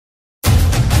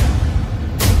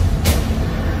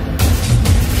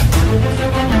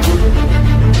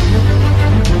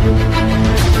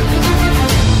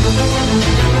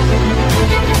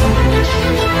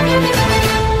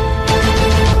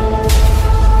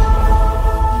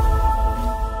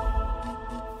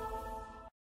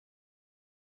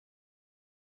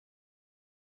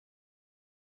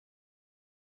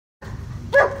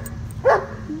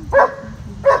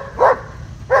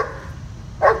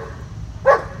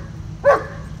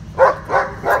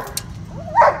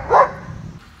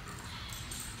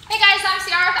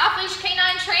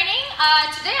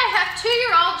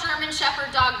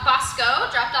for dog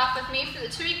Bosco, dropped off with me for the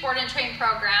 2-week board and train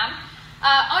program.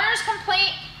 Owner's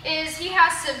complaint is he has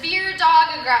severe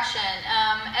dog aggression.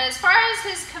 As far as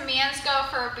his commands go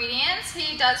for obedience,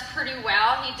 he does pretty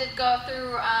well. He did go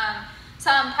through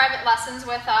some private lessons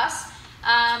with us,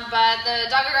 but the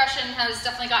dog aggression has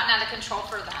definitely gotten out of control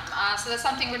for them. So that's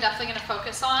something we're definitely going to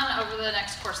focus on over the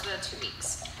next course of the 2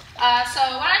 weeks. So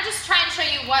why don't I just try and show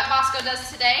you what Bosco does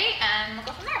today, and we'll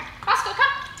go from there. Bosco,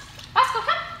 come. Bosco,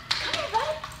 come. Come here,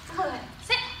 buddy. Good.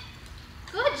 Sit.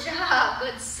 Good job.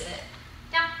 Good sit.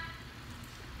 Down.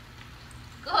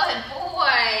 Good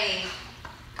boy.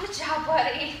 Good job,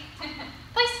 buddy.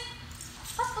 Please.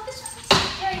 Bosco, this way.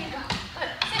 There you go.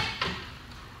 Good. Sit.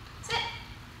 Sit.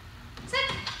 Sit.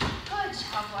 Good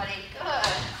job, buddy.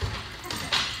 Good.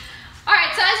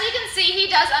 Alright, so as you can see, he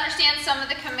does understand some of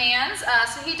the commands,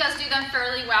 so he does do them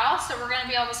fairly well, so we're going to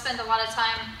be able to spend a lot of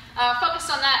time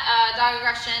focused on that dog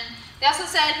aggression. They also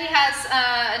said he has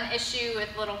an issue with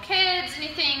little kids,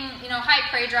 anything, high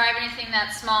prey drive, anything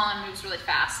that's small and moves really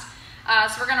fast.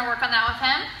 So we're going to work on that with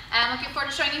him, and looking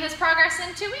forward to showing you his progress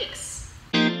in 2 weeks.